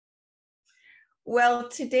Well,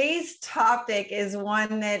 today's topic is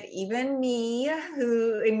one that even me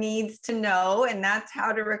who needs to know, and that's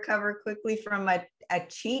how to recover quickly from a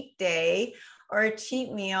cheat day or a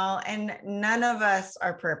cheat meal. And none of us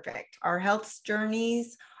are perfect. Our health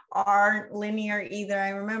journeys aren't linear either. I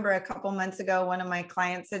remember a couple months ago, one of my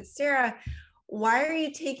clients said, Sarah, why are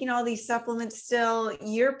you taking all these supplements still?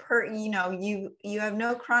 You have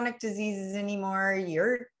no chronic diseases anymore.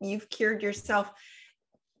 You've cured yourself.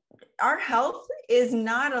 Our health is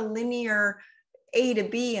not a linear A to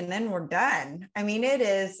B and then we're done. I mean, it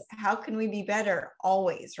is, how can we be better?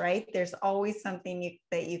 Always, right? There's always something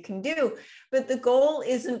that you can do, but the goal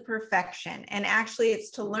isn't perfection. And actually it's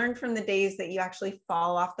to learn from the days that you actually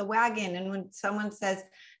fall off the wagon. And when someone says,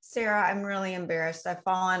 Sarah, I'm really embarrassed, I've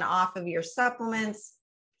fallen off of your supplements,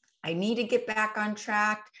 I need to get back on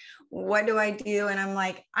track. What do I do? And I'm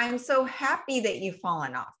like, I'm so happy that you've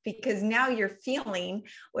fallen off because now you're feeling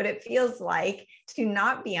what it feels like to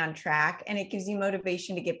not be on track, and it gives you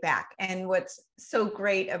motivation to get back. And what's so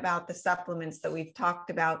great about the supplements that we've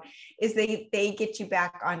talked about is they get you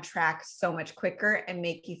back on track so much quicker and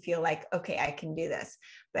make you feel like, okay, I can do this.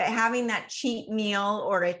 But having that cheat meal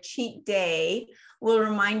or a cheat day will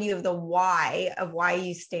remind you of why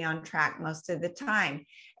you stay on track most of the time.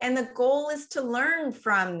 And the goal is to learn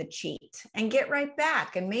from the cheat and get right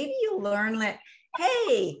back. And maybe you'll learn that,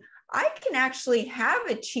 hey, I can actually have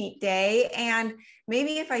a cheat day. And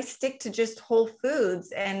maybe if I stick to just whole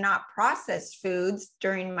foods and not processed foods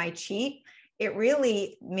during my cheat, it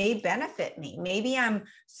really may benefit me. Maybe I'm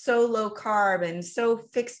so low carb and so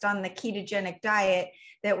fixed on the ketogenic diet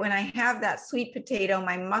that when I have that sweet potato,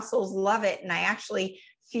 my muscles love it and I actually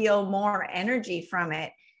feel more energy from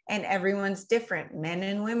it. And everyone's different. Men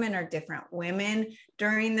and women are different. Women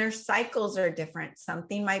during their cycles are different.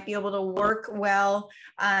 Something might be able to work well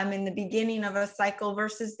in the beginning of a cycle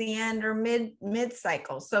versus the end or mid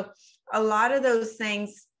cycle. So a lot of those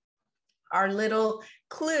things are little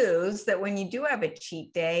clues that when you do have a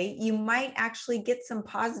cheat day, you might actually get some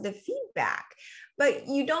positive feedback. But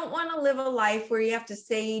you don't want to live a life where you have to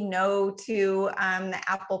say no to the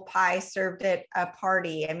apple pie served at a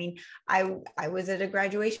party. I mean, I was at a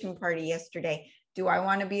graduation party yesterday. Do I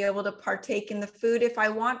want to be able to partake in the food if I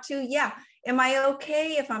want to? Yeah. Am I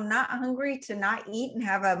okay if I'm not hungry to not eat and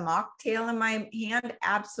have a mocktail in my hand?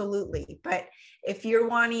 Absolutely. But if you're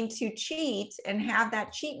wanting to cheat and have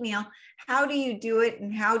that cheat meal, how do you do it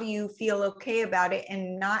and how do you feel okay about it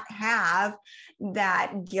and not have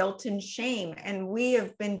that guilt and shame? And we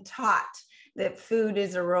have been taught that food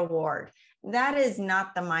is a reward. That is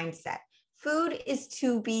not the mindset. Food is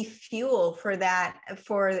to be fuel for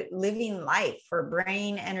living life, for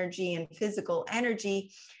brain energy and physical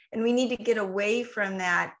energy. And we need to get away from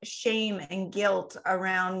that shame and guilt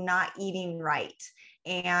around not eating right.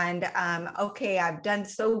 And okay, I've done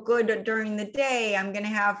so good during the day. I'm going to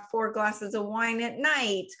have 4 glasses of wine at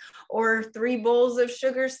night or 3 bowls of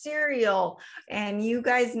sugar cereal. And you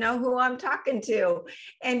guys know who I'm talking to.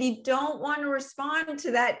 And you don't want to respond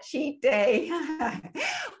to that cheat day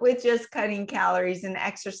with just cutting calories and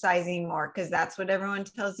exercising more, because that's what everyone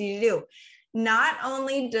tells you to do. Not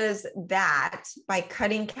only does that, by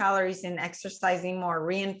cutting calories and exercising more,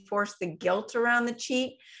 reinforce the guilt around the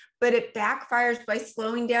cheat, but it backfires by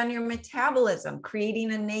slowing down your metabolism,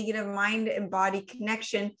 creating a negative mind and body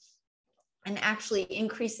connection, and actually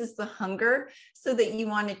increases the hunger so that you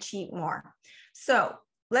want to cheat more. So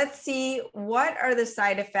let's see, what are the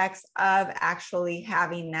side effects of actually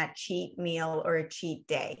having that cheat meal or a cheat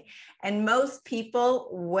day? And most people,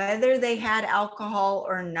 whether they had alcohol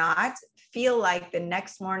or not, feel like the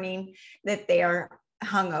next morning that they are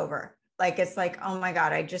hungover. Like it's like, oh my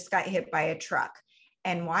God, I just got hit by a truck.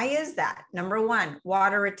 And why is that? Number one,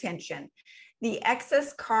 water retention. The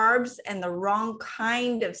excess carbs and the wrong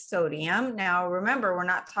kind of sodium. Now, remember, we're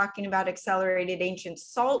not talking about accelerated ancient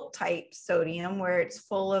salt type sodium where it's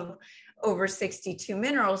full of over 62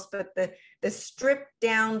 minerals, but the stripped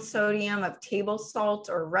down sodium of table salt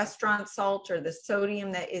or restaurant salt, or the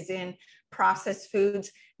sodium that is in processed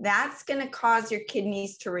foods, that's going to cause your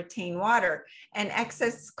kidneys to retain water. And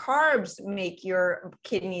excess carbs make your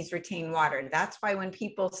kidneys retain water. That's why when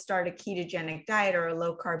people start a ketogenic diet or a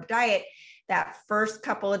low carb diet, that first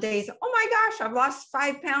couple of days, oh my gosh, I've lost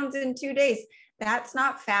 5 pounds in 2 days. That's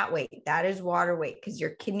not fat weight. That is water weight, because your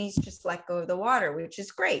kidneys just let go of the water, which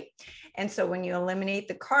is great. And so when you eliminate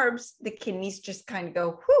the carbs, the kidneys just kind of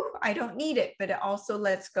go, whew, I don't need it, but it also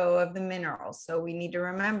lets go of the minerals. So we need to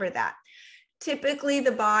remember that. Typically,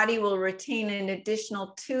 the body will retain an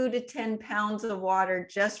additional 2 to 10 pounds of water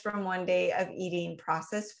just from one day of eating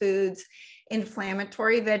processed foods,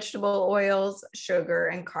 inflammatory vegetable oils, sugar,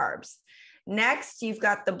 and carbs. Next, you've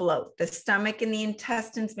got the bloat. The stomach and the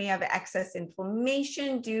intestines may have excess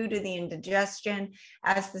inflammation due to the indigestion,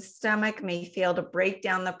 as the stomach may fail to break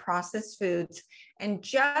down the processed foods. And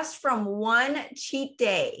just from one cheat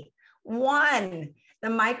day, the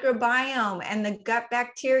microbiome and the gut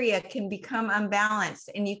bacteria can become unbalanced,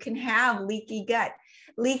 and you can have leaky gut.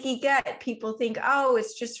 Leaky gut, people think, oh,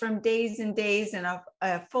 it's just from days and days and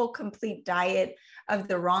a full, complete diet of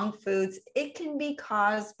the wrong foods. It can be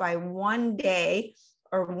caused by one day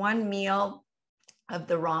or one meal of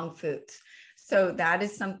the wrong foods. So that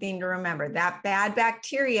is something to remember. That bad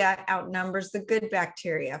bacteria outnumbers the good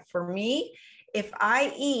bacteria. For me, if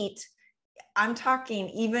I eat, I'm talking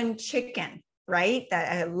even chicken, right?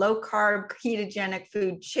 That low carb ketogenic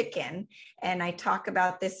food, chicken. And I talk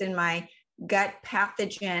about this in my gut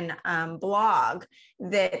pathogen blog,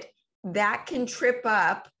 that can trip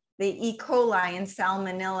up the E. coli and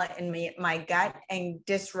salmonella in my gut and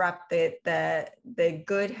disrupt the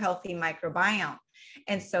good, healthy microbiome.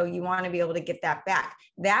 And so you want to be able to get that back.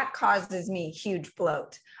 That causes me huge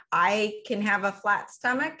bloat. I can have a flat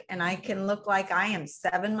stomach and I can look like I am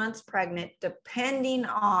 7 months pregnant, depending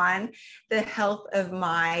on the health of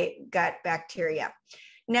my gut bacteria.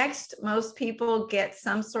 Next, most people get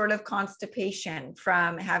some sort of constipation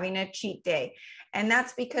from having a cheat day. And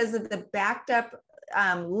that's because of the backed up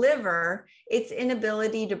liver, its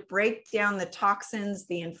inability to break down the toxins,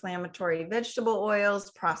 the inflammatory vegetable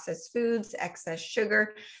oils, processed foods, excess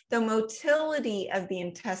sugar. The motility of the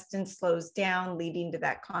intestine slows down, leading to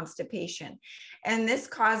that constipation. And this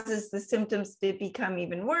causes the symptoms to become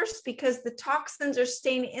even worse because the toxins are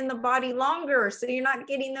staying in the body longer. So you're not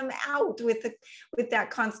getting them out with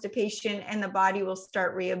that constipation, and the body will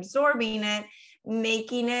start reabsorbing it,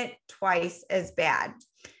 making it twice as bad.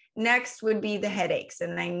 Next would be the headaches.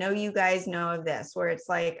 And I know you guys know of this, where it's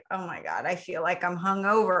like, oh my God, I feel like I'm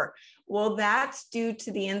hungover. Well, that's due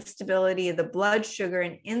to the instability of the blood sugar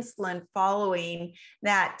and insulin following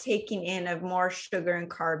that taking in of more sugar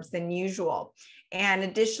and carbs than usual. And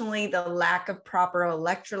additionally, the lack of proper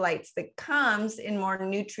electrolytes that comes in more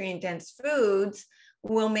nutrient-dense foods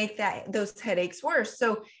will make those headaches worse.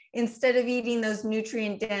 So instead of eating those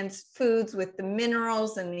nutrient-dense foods with the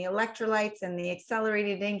minerals and the electrolytes and the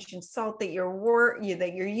accelerated ancient salt that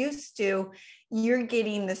you're used to, you're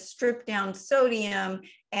getting the stripped down sodium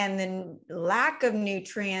and the lack of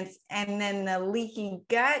nutrients, and then the leaky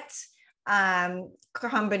gut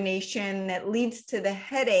combination that leads to the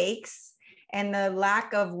headaches and the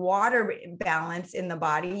lack of water balance in the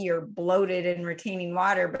body. You're bloated and retaining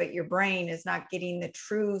water, but your brain is not getting the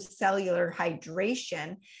true cellular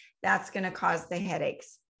hydration. That's going to cause the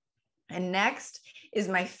headaches. And next is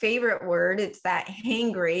my favorite word. It's that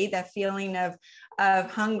hangry, that feeling of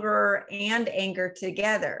hunger and anger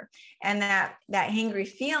together. And that hangry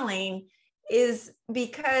feeling is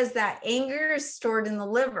because that anger is stored in the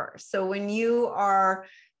liver. So when you are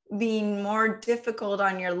being more difficult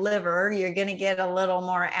on your liver, you're going to get a little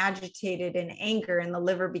more agitated and anger, and the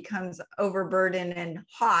liver becomes overburdened and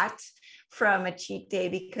hot from a cheat day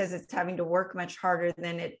because it's having to work much harder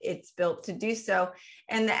than it's built to do so.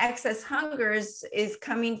 And the excess hunger is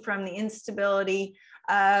coming from the instability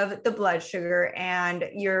of the blood sugar, and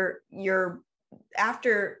you're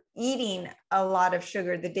after eating a lot of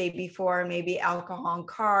sugar the day before, maybe alcohol and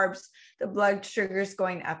carbs, the blood sugar is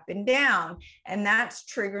going up and down, and that's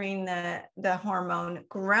triggering the hormone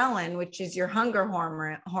ghrelin, which is your hunger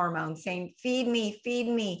hormone, saying feed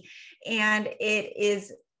me, and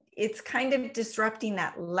it's kind of disrupting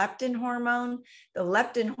that leptin hormone. The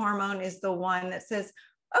leptin hormone is the one that says,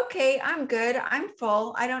 okay, I'm good, I'm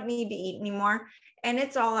full, I don't need to eat anymore, and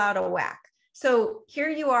it's all out of whack. So here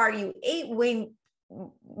you are, you ate way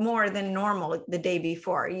more than normal the day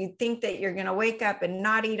before. You think that you're going to wake up and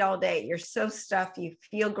not eat all day. You're so stuffed, you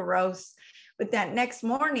feel gross. But that next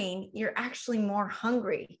morning, you're actually more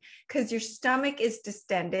hungry because your stomach is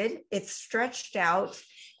distended, it's stretched out,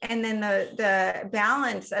 and then the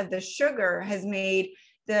balance of the sugar has made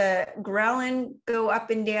the ghrelin go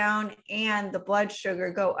up and down and the blood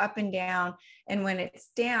sugar go up and down. And when it's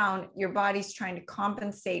down, your body's trying to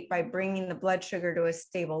compensate by bringing the blood sugar to a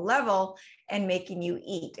stable level and making you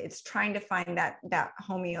eat. It's trying to find that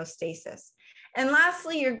homeostasis. And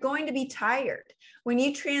lastly, you're going to be tired. When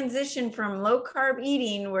you transition from low carb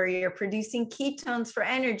eating, where you're producing ketones for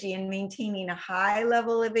energy and maintaining a high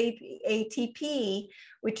level of ATP,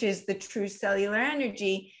 which is the true cellular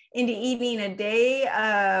energy, into eating a day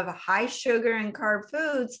of high sugar and carb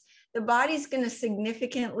foods, the body's going to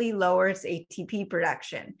significantly lower its ATP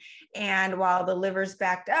production. And while the liver's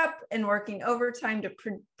backed up and working overtime to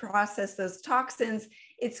process those toxins,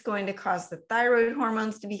 It's going to cause the thyroid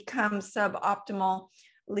hormones to become suboptimal,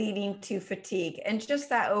 leading to fatigue. And just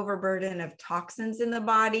that overburden of toxins in the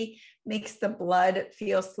body makes the blood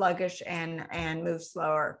feel sluggish and move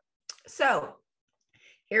slower. So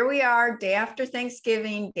here we are, day after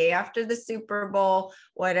Thanksgiving, day after the Super Bowl,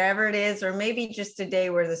 whatever it is, or maybe just a day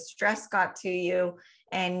where the stress got to you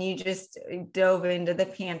and you just dove into the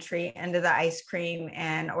pantry, into the ice cream,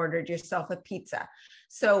 and ordered yourself a pizza.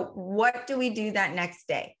 So what do we do that next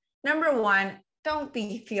day? Number one, don't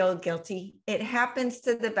feel guilty. It happens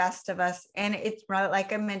to the best of us. And it's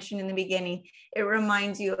like I mentioned in the beginning, it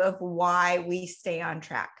reminds you of why we stay on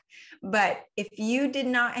track. But if you did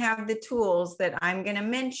not have the tools that I'm going to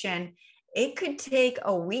mention, it could take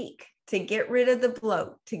a week to get rid of the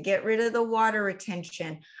bloat, to get rid of the water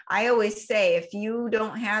retention. I always say, if you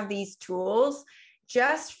don't have these tools,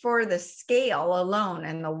 just for the scale alone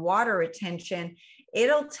and the water retention,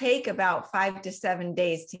 it'll take about 5 to 7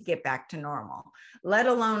 days to get back to normal, let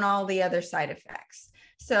alone all the other side effects.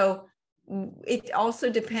 So it also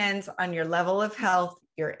depends on your level of health,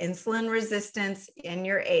 your insulin resistance, and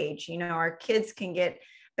your age. You know, our kids can get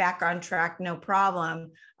back on track, no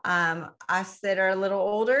problem. Us that are a little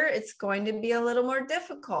older, it's going to be a little more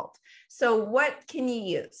difficult. So what can you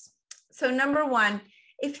use? So number one,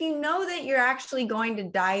 if you know that you're actually going to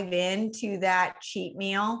dive into that cheat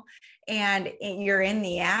meal and you're in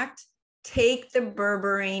the act, take the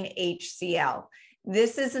berberine HCl.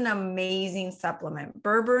 This is an amazing supplement.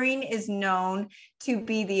 Berberine is known to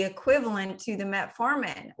be the equivalent to the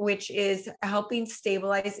metformin, which is helping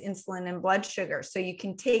stabilize insulin and blood sugar. So you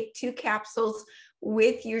can take 2 capsules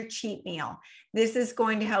with your cheat meal. This is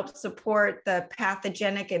going to help support the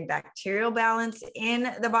pathogenic and bacterial balance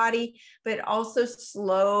in the body, but also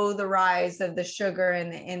slow the rise of the sugar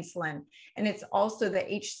and the insulin. And it's also the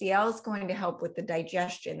HCl is going to help with the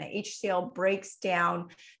digestion. The HCl breaks down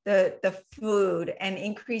the food and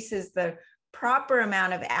increases the proper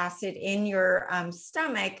amount of acid in your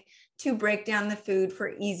stomach to break down the food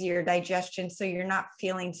for easier digestion, so you're not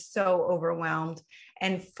feeling so overwhelmed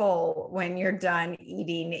and full when you're done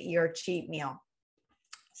eating your cheat meal.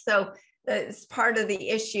 So that's part of the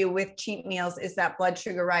issue with cheat meals, is that blood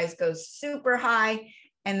sugar rise goes super high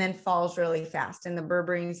and then falls really fast. And the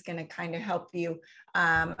berberine is going to kind of help you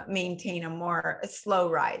maintain a slow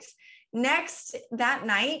rise. Next, that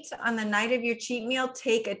night, on the night of your cheat meal,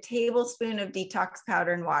 take a tablespoon of detox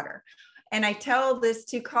powder and water. And I tell this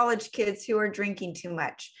to college kids who are drinking too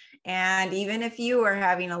much. And even if you are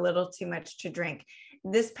having a little too much to drink,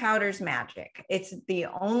 this powder's magic. It's the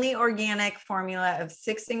only organic formula of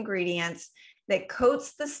 6 ingredients that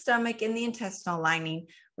coats the stomach and the intestinal lining,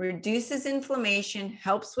 reduces inflammation,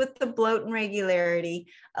 helps with the bloat and regularity,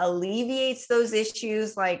 alleviates those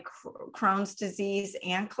issues like Crohn's disease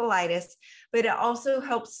and colitis, but it also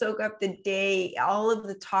helps soak up the day, all of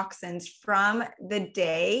the toxins from the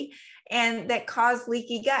day and that cause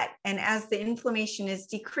leaky gut. And as the inflammation is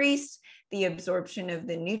decreased, the absorption of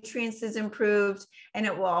the nutrients is improved, and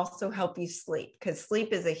it will also help you sleep, because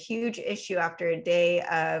sleep is a huge issue after a day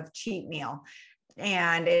of cheat meal.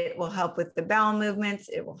 And it will help with the bowel movements.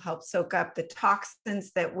 It will help soak up the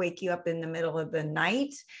toxins that wake you up in the middle of the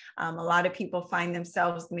night. A lot of people find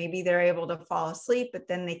themselves, maybe they're able to fall asleep, but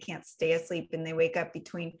then they can't stay asleep and they wake up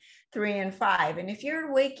between 3 and 5. And if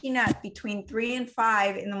you're waking up between 3 and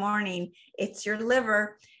 5 in the morning, it's your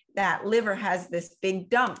liver. That liver has this big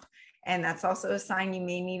dump. And that's also a sign you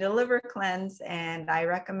may need a liver cleanse. And I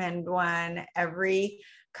recommend one every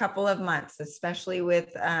couple of months, especially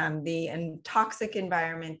with the toxic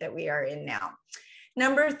environment that we are in now.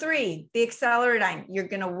 Number 3, the acceleradine. You're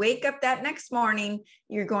going to wake up that next morning,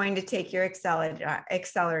 you're going to take your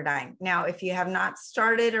acceleradine. Now, if you have not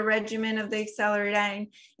started a regimen of the acceleradine,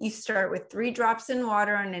 you start with 3 drops in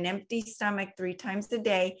water on an empty stomach 3 times a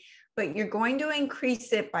day, but you're going to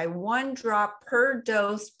increase it by 1 drop per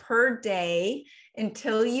dose per day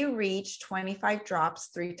until you reach 25 drops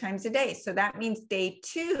 3 times a day. So that means day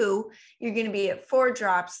 2, you're going to be at 4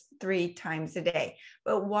 drops 3 times a day.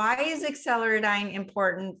 But why is acceleradine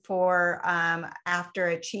important for after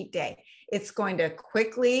a cheat day? It's going to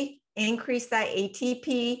quickly increase that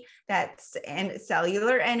ATP, that's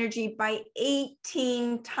cellular energy, by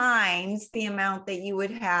 18 times the amount that you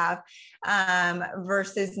would have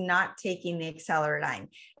versus not taking the acceleradine.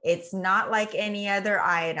 It's not like any other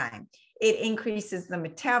iodine. It increases the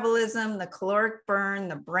metabolism, the caloric burn,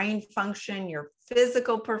 the brain function, your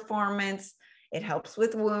physical performance. It helps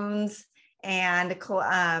with wounds and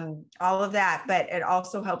all of that, but it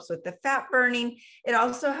also helps with the fat burning. It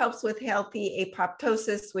also helps with healthy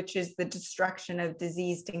apoptosis, which is the destruction of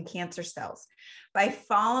diseased and cancer cells. By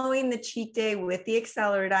following the cheat day with the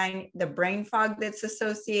acceleradine, the brain fog that's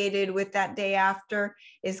associated with that day after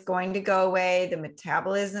is going to go away. The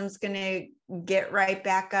metabolism is going to get right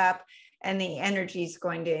back up, and the energy is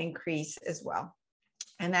going to increase as well.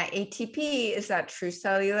 And that ATP is that true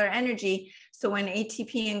cellular energy. So when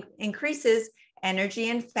ATP increases, energy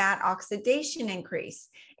and fat oxidation increase.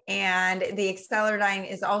 And the acceleradine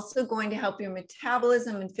is also going to help your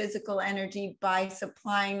metabolism and physical energy by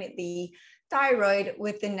supplying the thyroid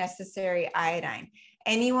with the necessary iodine.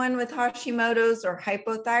 Anyone with Hashimoto's or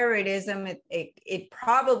hypothyroidism, it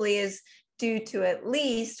probably is due to at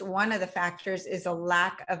least one of the factors is a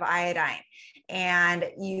lack of iodine. And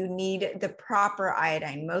you need the proper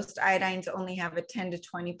iodine. Most iodines only have a 10 to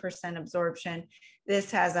 20% absorption.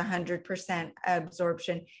 This has 100%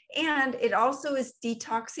 absorption. And it also is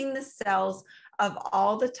detoxing the cells of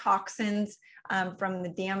all the toxins from the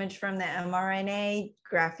damage from the mRNA,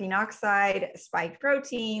 graphene oxide, spike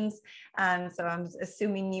proteins. So I'm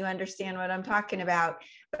assuming you understand what I'm talking about,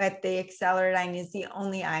 but the acceleradine is the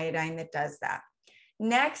only iodine that does that.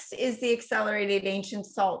 Next is the accelerated ancient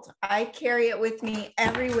salt. I carry it with me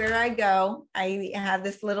everywhere I go. I have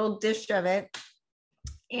this little dish of it,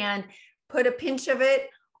 and put a pinch of it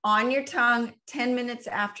on your tongue 10 minutes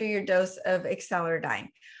after your dose of acceleradine.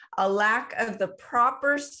 A lack of the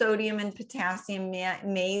proper sodium and potassium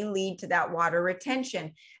may lead to that water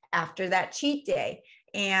retention after that cheat day.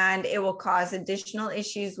 And it will cause additional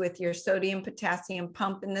issues with your sodium potassium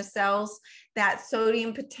pump in the cells. That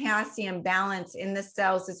sodium potassium balance in the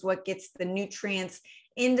cells is what gets the nutrients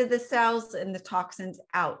into the cells and the toxins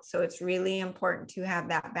out. So it's really important to have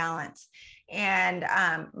that balance. And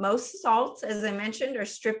most salts, as I mentioned, are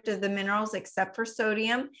stripped of the minerals except for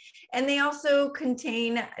sodium. And they also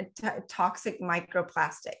contain toxic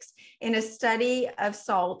microplastics. In a study of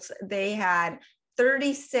salts, they had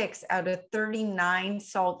 36 out of 39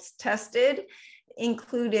 salts tested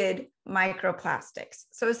included microplastics.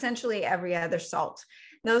 So essentially every other salt.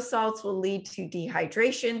 Those salts will lead to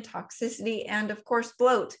dehydration, toxicity, and of course,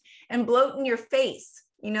 bloat. And bloat in your face,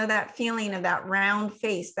 you know, that feeling of that round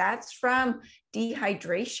face, that's from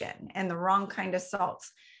dehydration and the wrong kind of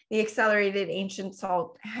salts. The accelerated ancient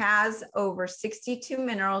salt has over 62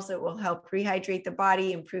 minerals that will help rehydrate the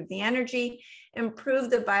body, improve the energy, improve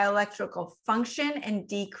the bioelectrical function, and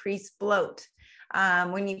decrease bloat.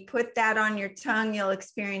 When you put that on your tongue, you'll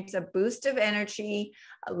experience a boost of energy,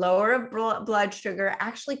 a lower of blood sugar,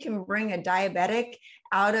 actually can bring a diabetic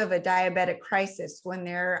out of a diabetic crisis when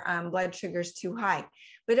their blood sugar is too high.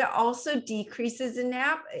 But it also decreases in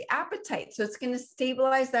appetite. So it's going to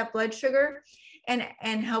stabilize that blood sugar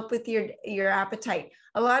and help with your appetite.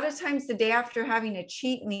 A lot of times the day after having a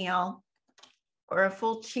cheat meal or a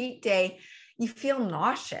full cheat day, you feel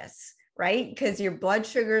nauseous, right? Because your blood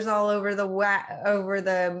sugar's all over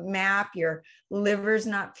the map, your liver's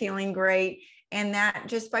not feeling great. And that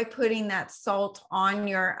just by putting that salt on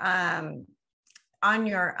your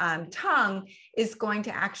tongue is going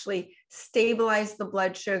to actually stabilize the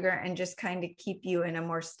blood sugar and just kind of keep you in a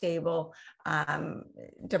more stable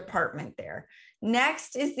department there.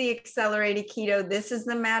 Next is the accelerated keto. This is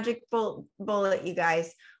the magic bullet, you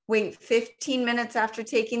guys. Wait 15 minutes after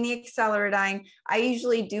taking the acceleradine. I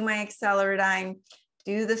usually do my acceleradine,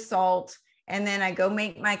 do the salt, and then I go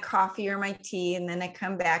make my coffee or my tea, and then I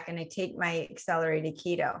come back and I take my accelerated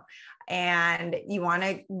keto. And you want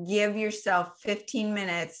to give yourself 15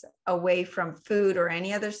 minutes away from food or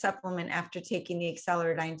any other supplement after taking the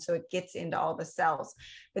acceleradine so it gets into all the cells.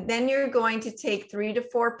 But then you're going to take 3 to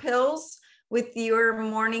 4 pills with your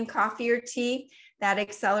morning coffee or tea. That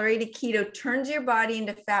accelerated keto turns your body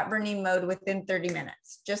into fat burning mode within 30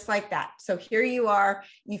 minutes, just like that. So here you are,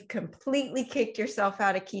 you've completely kicked yourself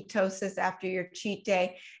out of ketosis after your cheat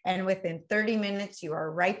day. And within 30 minutes, you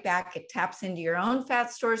are right back. It taps into your own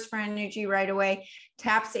fat stores for energy right away,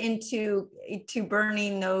 taps into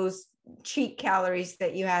burning those cheat calories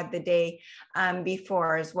that you had the day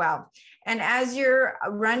before as well. And as you're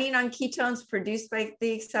running on ketones produced by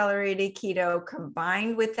the accelerated keto,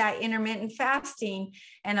 combined with that intermittent fasting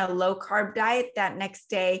and a low carb diet that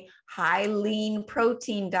next day, high lean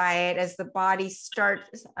protein diet, as the body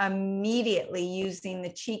starts immediately using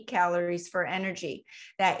the cheat calories for energy,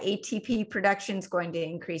 that ATP production is going to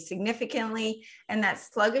increase significantly. And that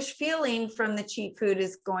sluggish feeling from the cheat food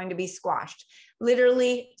is going to be squashed.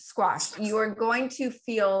 Literally squashed. You are going to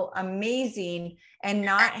feel amazing and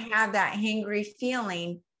not have that hangry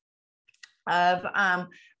feeling of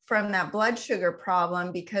from that blood sugar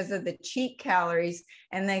problem because of the cheat calories.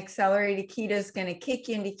 And the accelerated keto is going to kick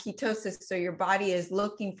you into ketosis, so your body is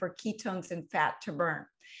looking for ketones and fat to burn.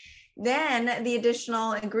 Then the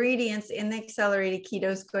additional ingredients in the accelerated keto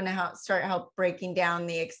is going to help breaking down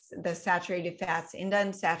the saturated fats into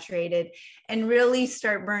unsaturated and really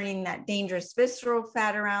start burning that dangerous visceral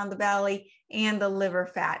fat around the belly and the liver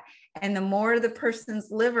fat. And the more the person's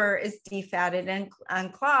liver is defatted and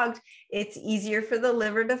unclogged, it's easier for the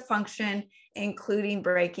liver to function, including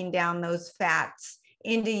breaking down those fats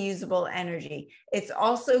into usable energy. It's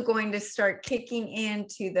also going to start kicking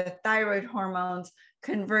into the thyroid hormones,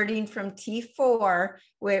 converting from T4,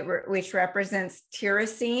 which represents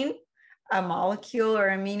tyrosine, a molecule or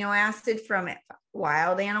amino acid from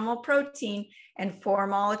wild animal protein, and 4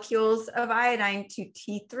 molecules of iodine, to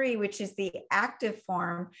T3, which is the active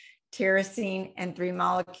form, tyrosine, and 3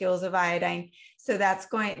 molecules of iodine. So that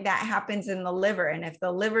happens in the liver. And if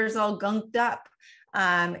the liver's all gunked up,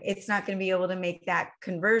 it's not going to be able to make that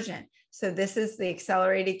conversion. So this is the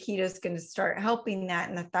accelerated keto is going to start helping that,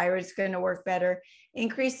 and the thyroid is going to work better,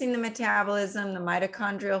 increasing the metabolism, the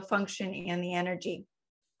mitochondrial function, and the energy.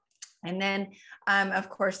 And then, of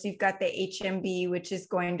course, you've got the HMB, which is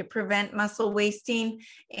going to prevent muscle wasting.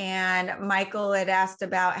 And Michael had asked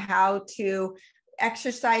about how to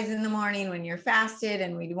exercise in the morning when you're fasted,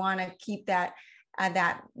 and we want to keep that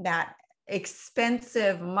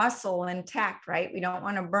expensive muscle intact, right? We don't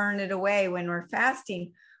want to burn it away when we're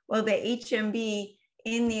fasting. Well, the HMB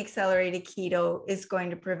in the accelerated keto is going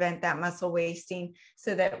to prevent that muscle wasting,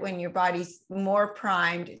 so that when your body's more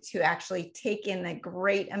primed to actually take in the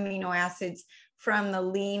great amino acids from the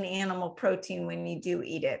lean animal protein when you do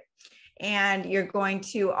eat it. And you're going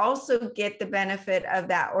to also get the benefit of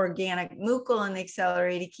that organic mucal in the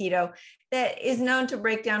accelerated keto that is known to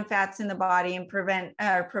break down fats in the body and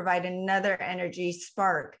provide another energy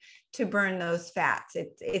spark to burn those fats.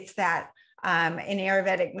 It's that in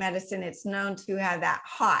Ayurvedic medicine, it's known to have that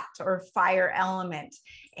hot or fire element.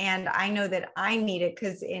 And I know that I need it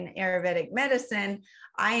because in Ayurvedic medicine,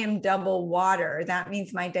 I am double water. That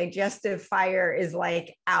means my digestive fire is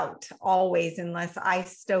like out always, unless I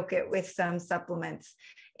stoke it with some supplements.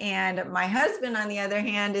 And my husband, on the other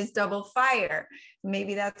hand, is double fire.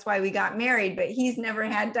 Maybe that's why we got married, but he's never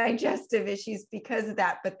had digestive issues because of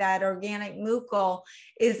that. But that organic mucal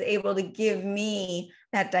is able to give me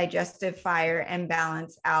that digestive fire and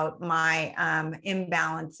balance out my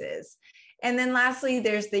imbalances. And then lastly,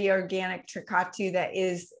 there's the organic trichatu that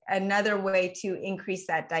is another way to increase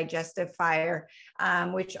that digestive fire,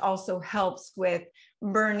 which also helps with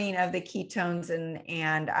burning of the ketones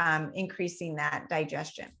and increasing that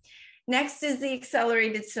digestion. Next is the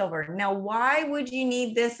accelerated silver. Now, why would you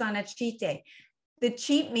need this on a cheat day? The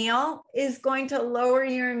cheat meal is going to lower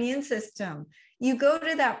your immune system. You go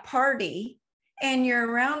to that party and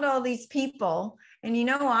you're around all these people, and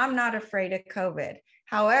I'm not afraid of COVID.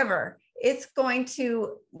 However,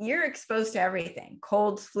 you're exposed to everything,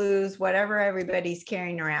 colds, flus, whatever everybody's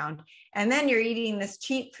carrying around. And then you're eating this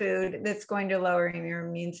cheap food that's going to lower your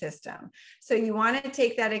immune system. So you want to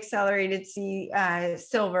take that accelerated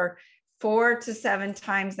silver 4 to 7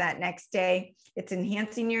 times that next day. It's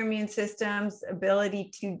enhancing your immune system's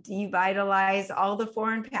ability to devitalize all the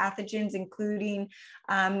foreign pathogens, including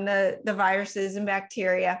the viruses and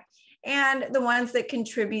bacteria, and the ones that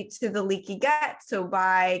contribute to the leaky gut. So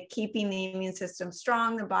by keeping the immune system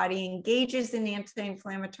strong, the body engages in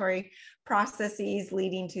anti-inflammatory processes,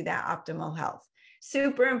 leading to that optimal health.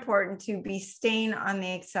 Super important to be staying on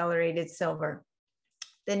the accelerated silver.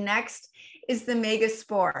 The next is the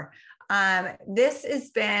Megaspore. This has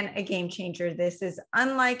been a game changer. This is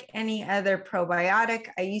unlike any other probiotic.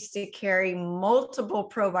 I used to carry multiple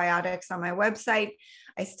probiotics on my website.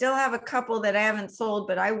 I still have a couple that I haven't sold,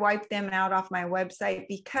 but I wiped them out off my website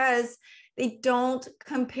because they don't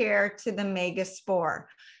compare to the Megaspore.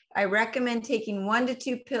 I recommend taking 1 to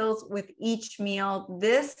 2 pills with each meal.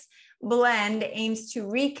 This blend aims to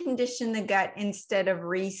recondition the gut instead of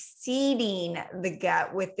reseeding the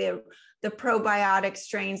gut with the probiotic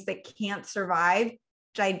strains that can't survive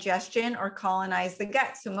digestion or colonize the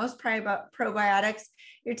gut. So most probiotics,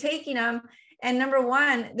 you're taking them, and number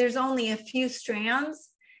one, there's only a few strands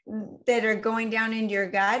that are going down into your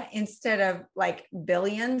gut instead of like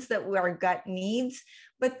billions that our gut needs,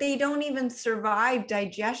 but they don't even survive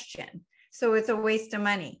digestion. So it's a waste of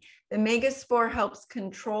money. The Megaspore helps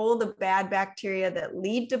control the bad bacteria that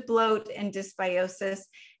lead to bloat and dysbiosis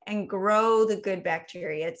and grow the good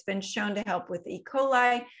bacteria. It's been shown to help with E.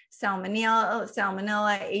 coli,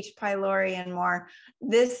 salmonella, H. pylori, and more.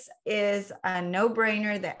 This is a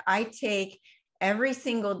no-brainer that I take every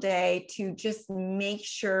single day to just make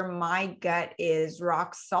sure my gut is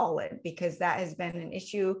rock solid, because that has been an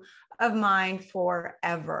issue of mine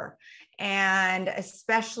forever. And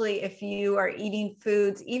especially if you are eating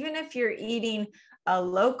foods, even if you're eating a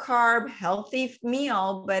low carb, healthy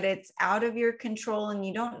meal, but it's out of your control and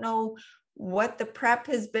you don't know what the prep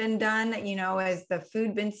has been done, you know, has the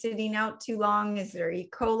food been sitting out too long? Is there E.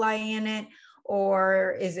 coli in it?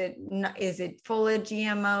 Or is it full of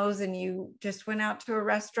GMOs and you just went out to a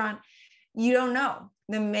restaurant? You don't know.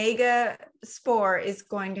 The mega spore is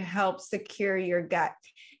going to help secure your gut.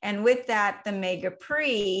 And with that, the mega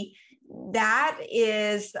pre, that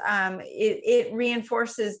is, it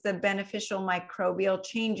reinforces the beneficial microbial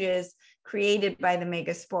changes created by the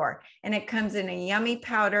mega spore. And it comes in a yummy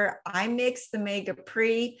powder. I mix the mega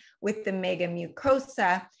pre with the mega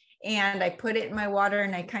mucosa, and I put it in my water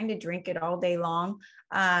and I kind of drink it all day long.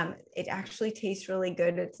 It actually tastes really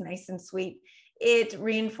good. It's nice and sweet. It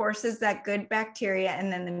reinforces that good bacteria.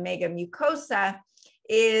 And then the mega mucosa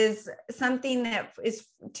is something that is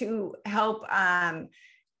to help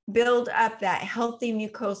build up that healthy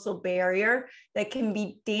mucosal barrier that can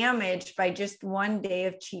be damaged by just one day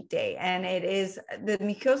of cheat day. And it is, the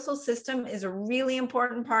mucosal system is a really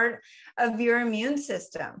important part of your immune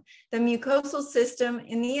system. The mucosal system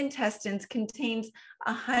in the intestines contains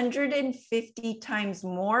 150 times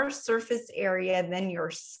more surface area than your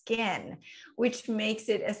skin, which makes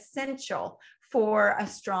it essential for a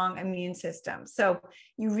strong immune system. So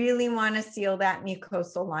you really want to seal that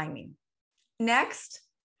mucosal lining. Next,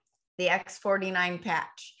 the X49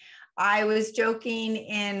 patch. I was joking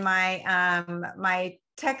in my my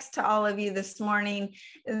text to all of you this morning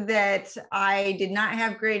that I did not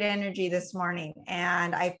have great energy this morning,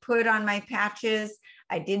 and I put on my patches.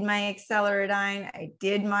 I did my acceleradine. I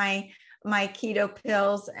did my keto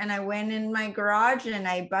pills, and I went in my garage and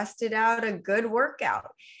I busted out a good workout.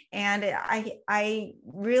 And I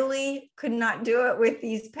really could not do it with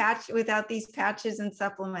without these patches and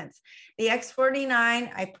supplements. The X49,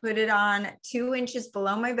 I put it on 2 inches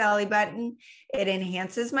below my belly button. It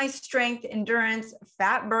enhances my strength, endurance,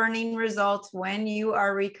 fat burning results when you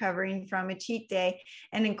are recovering from a cheat day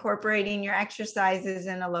and incorporating your exercises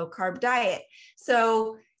in a low carb diet.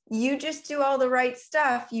 So you just do all the right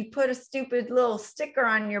stuff. You put a stupid little sticker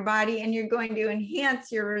on your body and you're going to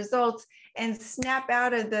enhance your results and snap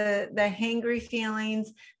out of the hangry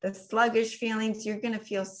feelings, the sluggish feelings. You're going to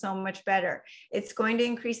feel so much better. It's going to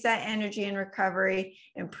increase that energy and recovery,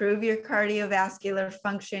 improve your cardiovascular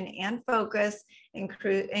function and focus,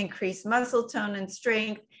 increase muscle tone and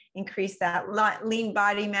strength, increase that lean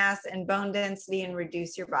body mass and bone density, and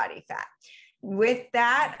reduce your body fat. With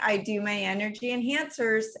that, I do my energy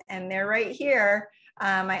enhancers, and they're right here.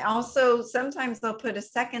 I also, sometimes I'll put a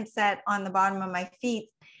second set on the bottom of my feet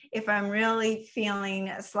if I'm really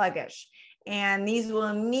feeling sluggish. And these will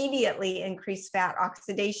immediately increase fat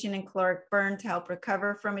oxidation and caloric burn to help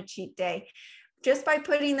recover from a cheat day. Just by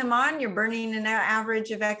putting them on, you're burning an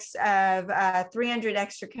average of 300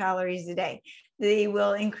 extra calories a day. They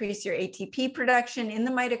will increase your ATP production in the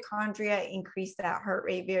mitochondria, increase that heart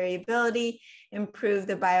rate variability, improve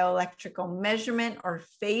the bioelectrical measurement or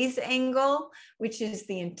phase angle, which is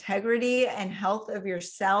the integrity and health of your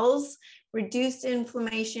cells, reduce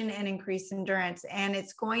inflammation and increase endurance. And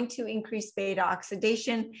it's going to increase beta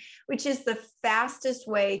oxidation, which is the fastest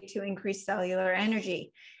way to increase cellular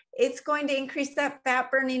energy. It's going to increase that fat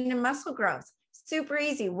burning and muscle growth. Super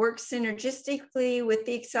easy, works synergistically with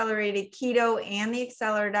the accelerated keto and the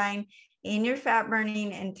acceleradine in your fat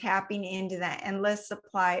burning and tapping into that endless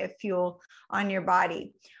supply of fuel on your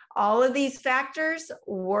body. All of these factors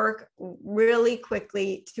work really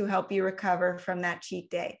quickly to help you recover from that cheat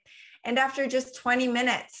day. And after just 20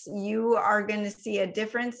 minutes, you are going to see a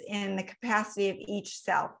difference in the capacity of each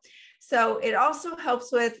cell. So it also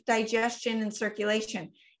helps with digestion and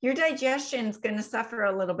circulation. Your digestion is going to suffer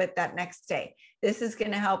a little bit that next day. This is going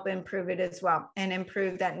to help improve it as well and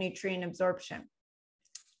improve that nutrient absorption.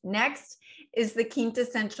 Next is the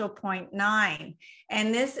quintessential 0.9.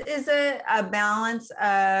 And this is a balance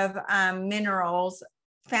of minerals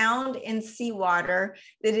found in seawater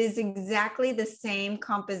that is exactly the same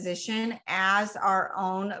composition as our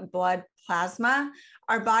own blood plasma.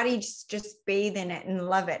 Our bodies just bathe in it and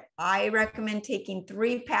love it. I recommend taking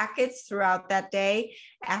 3 packets throughout that day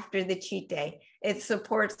after the cheat day. It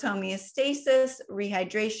supports homeostasis,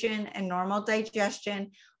 rehydration, and normal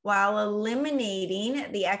digestion while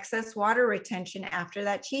eliminating the excess water retention after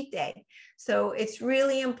that cheat day. So it's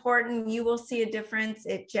really important. You will see a difference.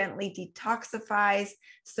 It gently detoxifies,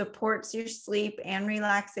 supports your sleep and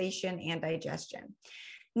relaxation and digestion.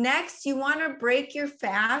 Next, you want to break your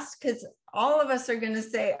fast, because all of us are going to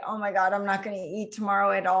say, oh my God, I'm not going to eat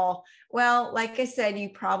tomorrow at all. Well, like I said, you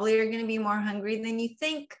probably are going to be more hungry than you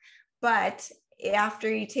think, but after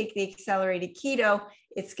you take the accelerated keto,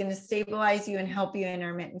 it's going to stabilize you and help you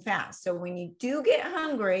intermittent fast. So when you do get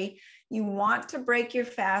hungry, you want to break your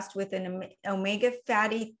fast with an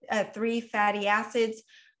omega-3 fatty acids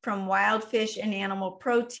from wild fish and animal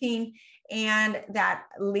protein and that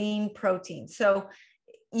lean protein. So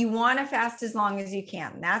you want to fast as long as you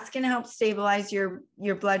can. That's going to help stabilize your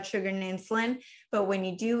blood sugar and insulin. But when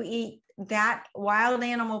you do eat, that wild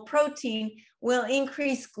animal protein will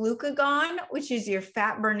increase glucagon, which is your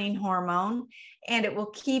fat burning hormone, and it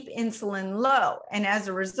will keep insulin low. And as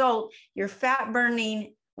a result, your fat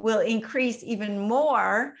burning will increase even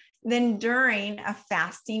more than during a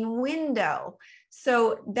fasting window.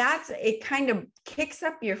 So it kind of kicks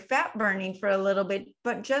up your fat burning for a little bit,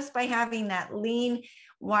 but just by having that lean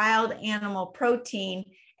wild animal protein,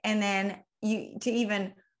 and then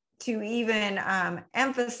to even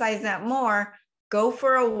emphasize that more, go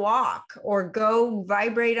for a walk or go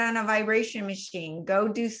vibrate on a vibration machine, go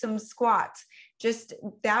do some squats. Just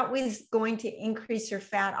that was going to increase your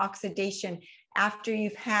fat oxidation after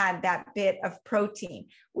you've had that bit of protein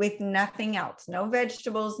with nothing else, no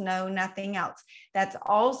vegetables, nothing else. That's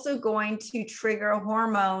also going to trigger a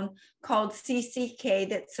hormone called CCK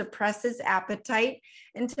that suppresses appetite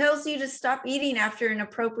and tells you to stop eating after an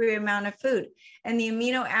appropriate amount of food. And the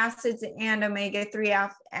amino acids and omega-3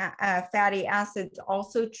 fatty acids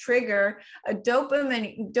also trigger a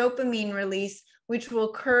dopamine release, which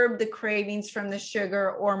will curb the cravings from the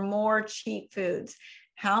sugar or more cheap foods.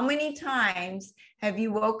 How many times have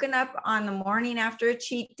you woken up on the morning after a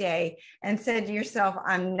cheat day and said to yourself,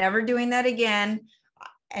 I'm never doing that again?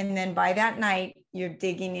 And then by that night, you're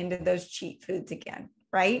digging into those cheat foods again,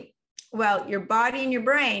 right? Well, your body and your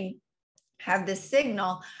brain have the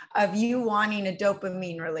signal of you wanting a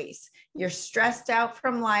dopamine release. You're stressed out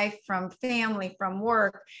from life, from family, from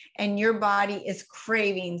work, and your body is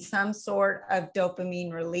craving some sort of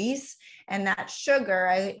dopamine release. And that sugar,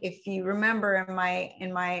 if you remember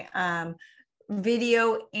in my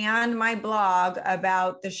video and my blog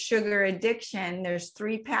about the sugar addiction, there's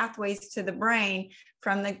 3 pathways to the brain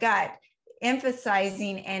from the gut,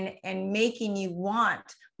 emphasizing and making you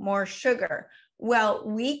want more sugar. Well,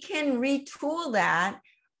 we can retool that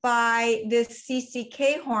by this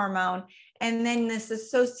CCK hormone, and then this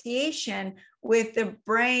association with the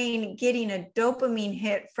brain getting a dopamine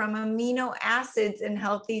hit from amino acids and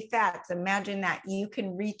healthy fats. Imagine that. You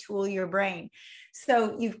can retool your brain.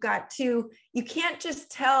 So you can't just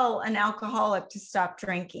tell an alcoholic to stop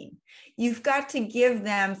drinking. You've got to give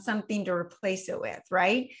them something to replace it with,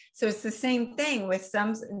 right? So it's the same thing with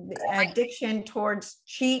some addiction towards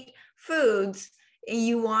cheat foods.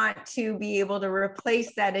 You want to be able to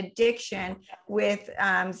replace that addiction with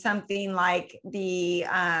something like the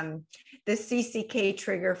CCK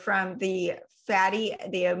trigger from the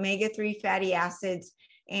omega-3 fatty acids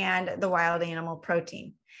and the wild animal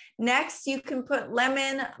protein. Next, you can put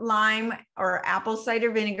lemon, lime, or apple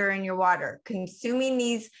cider vinegar in your water. Consuming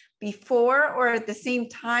these before or at the same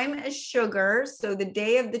time as sugar, so the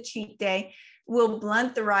day of the cheat day, will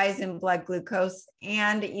blunt the rise in blood glucose,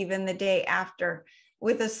 and even the day after.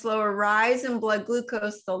 With a slower rise in blood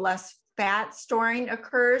glucose, the less fat storing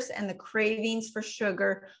occurs and the cravings for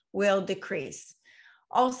sugar will decrease.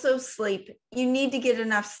 Also, sleep. You need to get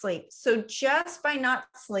enough sleep. So just by not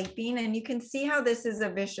sleeping, and you can see how this is a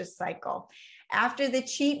vicious cycle. After the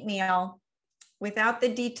cheat meal, without the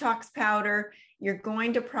detox powder, you're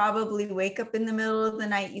going to probably wake up in the middle of the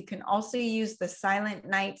night. You can also use the silent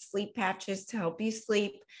night sleep patches to help you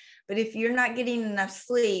sleep. But if you're not getting enough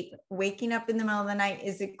sleep, waking up in the middle of the night,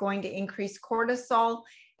 is it going to increase cortisol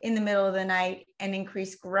in the middle of the night and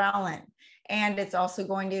increase ghrelin? And it's also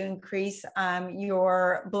going to increase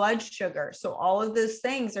your blood sugar. So all of those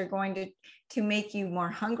things are going to make you more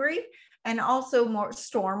hungry and also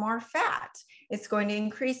store more fat. It's going to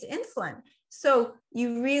increase insulin. So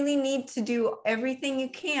you really need to do everything you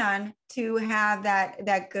can to have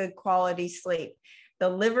that good quality sleep. The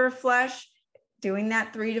liver flush, doing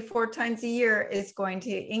that 3 to 4 times a year is going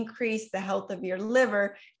to increase the health of your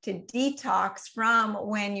liver to detox from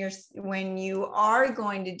when you are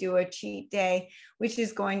going to do a cheat day, which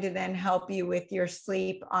is going to then help you with your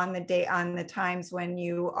sleep on the times when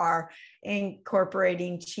you are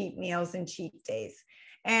incorporating cheat meals and cheat days.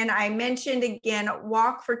 And I mentioned again,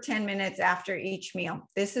 walk for 10 minutes after each meal.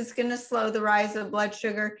 This is going to slow the rise of blood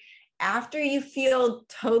sugar. After you feel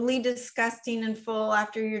totally disgusting and full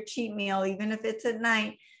after your cheat meal, even if it's at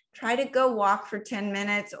night, try to go walk for 10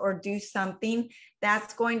 minutes or do something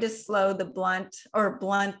that's going to slow the blunt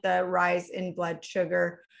the rise in blood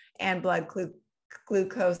sugar and blood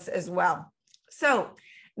glucose as well. So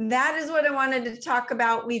that is what I wanted to talk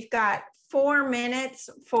about. We've got 4 minutes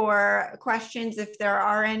for questions. If there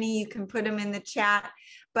are any, you can put them in the chat.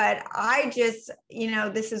 But I just,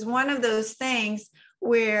 this is one of those things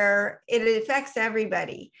where it affects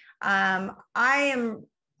everybody. I am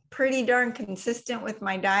pretty darn consistent with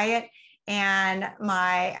my diet, and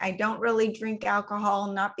I don't really drink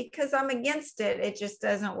alcohol, not because I'm against it. It just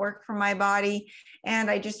doesn't work for my body. And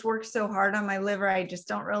I just work so hard on my liver. I just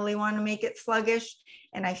don't really want to make it sluggish,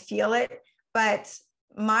 and I feel it. But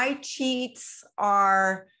my cheats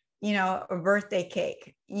are, a birthday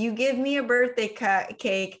cake. You give me a birthday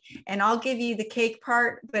cake and I'll give you the cake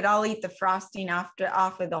part, but I'll eat the frosting off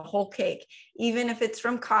of the whole cake. Even if it's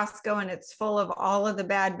from Costco and it's full of all of the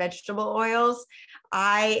bad vegetable oils,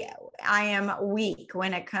 I am weak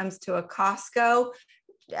when it comes to a Costco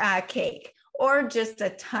cake, or just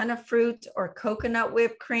a ton of fruit or coconut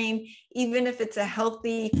whipped cream. Even if it's a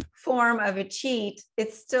healthy form of a cheat,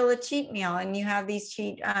 it's still a cheat meal, and you have these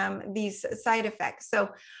side effects.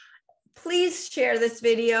 So please share this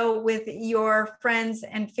video with your friends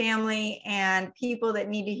and family and people that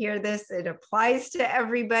need to hear this. It applies to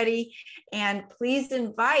everybody. And please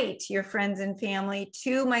invite your friends and family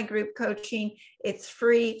to my group coaching. It's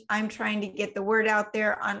free. I'm trying to get the word out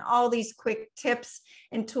there on all these quick tips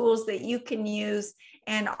and tools that you can use.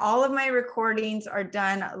 And all of my recordings are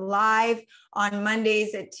done live on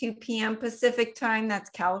Mondays at 2 p.m. Pacific time. That's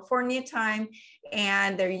California time.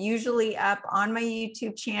 And they're usually up on my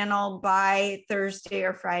YouTube channel by Thursday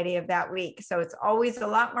or Friday of that week. So it's always a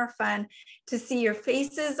lot more fun to see your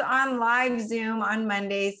faces on live Zoom on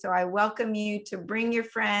Mondays. So I welcome you to bring your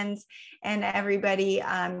friends and everybody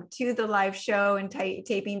to the live show and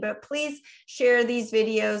taping. But please share these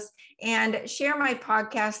videos and share my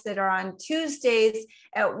podcasts that are on Tuesdays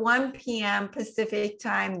at 1 p.m. Pacific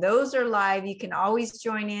time. Those are live. You can always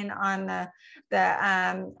join in on the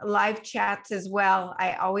live chats as well.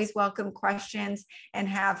 I always welcome questions and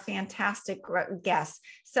have fantastic guests.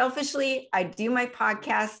 Selfishly, I do my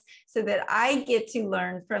podcast so that I get to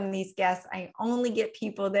learn from these guests. I only get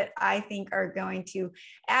people that I think are going to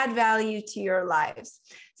add value to your lives.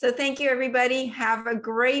 So thank you, everybody. Have a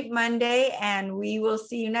great Monday, and we will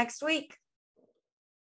see you next week.